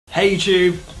Hey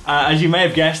YouTube! As you may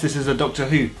have guessed, this is a Doctor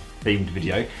Who themed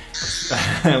video.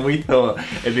 We thought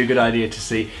it'd be a good idea to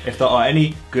see if there are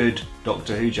any good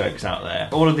Doctor Who jokes out there.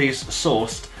 All of these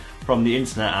sourced from the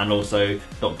internet and also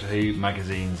Doctor Who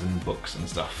magazines and books and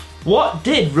stuff. What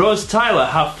did Rose Tyler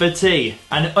have for tea?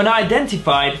 An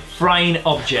unidentified frying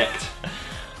object.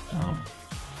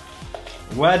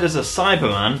 Where does a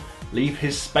Cyberman leave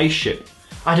his spaceship?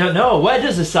 I don't know. Where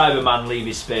does a Cyberman leave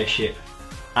his spaceship?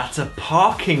 At a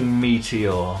parking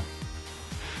meteor.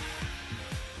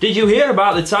 Did you hear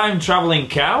about the time-travelling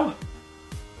cow?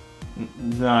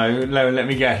 No, let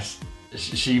me guess.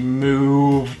 She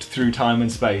moved through time and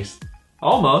space.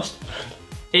 Almost.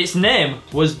 Its name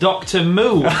was Dr.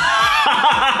 Moo.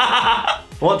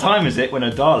 What time is it when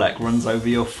a Dalek runs over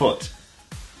your foot?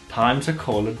 Time to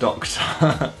call a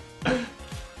doctor.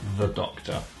 The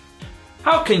Doctor.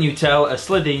 How can you tell a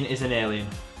Slitheen is an alien?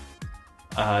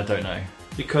 I don't know.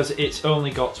 Because it's only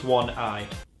got one eye.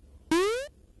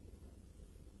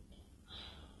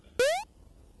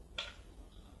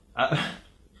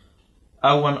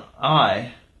 One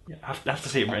eye? I have to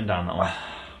see it written down, that one.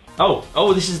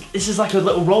 Oh, this is like a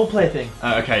little roleplay thing.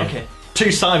 Okay. Okay. Two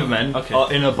Cybermen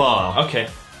are in a bar. Okay.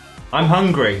 I'm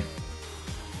hungry.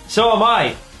 So am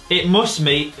I. It must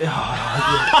be. One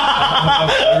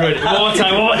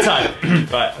more time.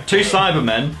 Right. Two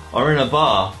Cybermen are in a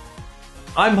bar.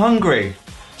 I'm hungry.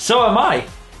 So am I.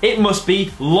 It must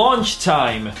be launch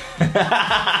time.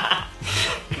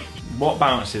 What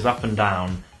bounces up and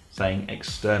down saying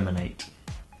exterminate?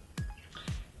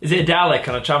 Is it a Dalek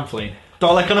on a trampoline?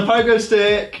 Dalek on a pogo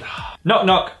stick. Knock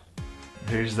knock.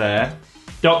 Who's there?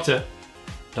 Doctor.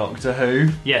 Doctor Who?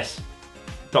 Yes.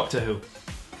 Doctor Who.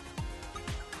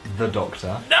 The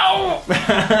Doctor. No!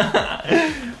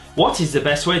 What is the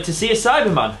best way to see a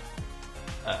Cyberman?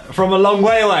 From a long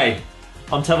way away.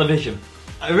 On television.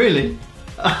 Really?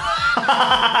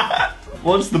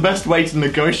 What's the best way to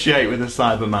negotiate with a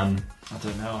Cyberman? I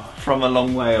don't know. From a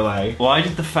long way away. Why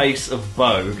did the face of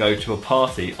Bo go to a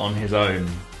party on his own?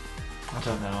 I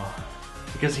don't know.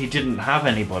 Because he didn't have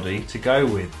anybody to go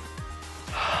with.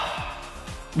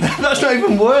 That's not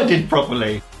even worded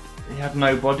properly. He had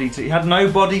nobody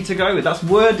to go with. That's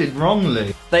worded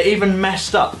wrongly. They even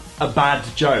messed up a bad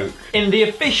joke. In the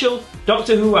official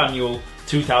Doctor Who Annual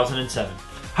 2007.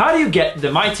 How do you get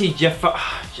the mighty can't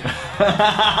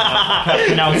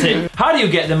pronounce it. How do you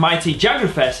get the mighty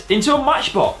Jagrafess into a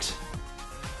matchbox?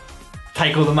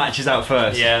 Take all the matches out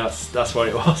first. Yeah, that's what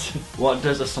it was. What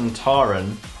does a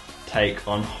Sontaran take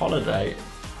on holiday?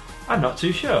 I'm not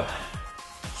too sure.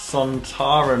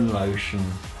 Sontaran lotion.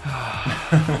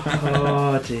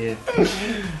 Oh dear.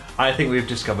 I think we've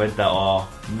discovered there are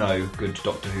no good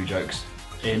Doctor Who jokes.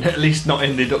 At least not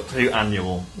in the Doctor Who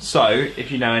Annual. So, if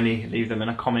you know any, leave them in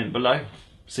a comment below.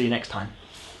 See you next time.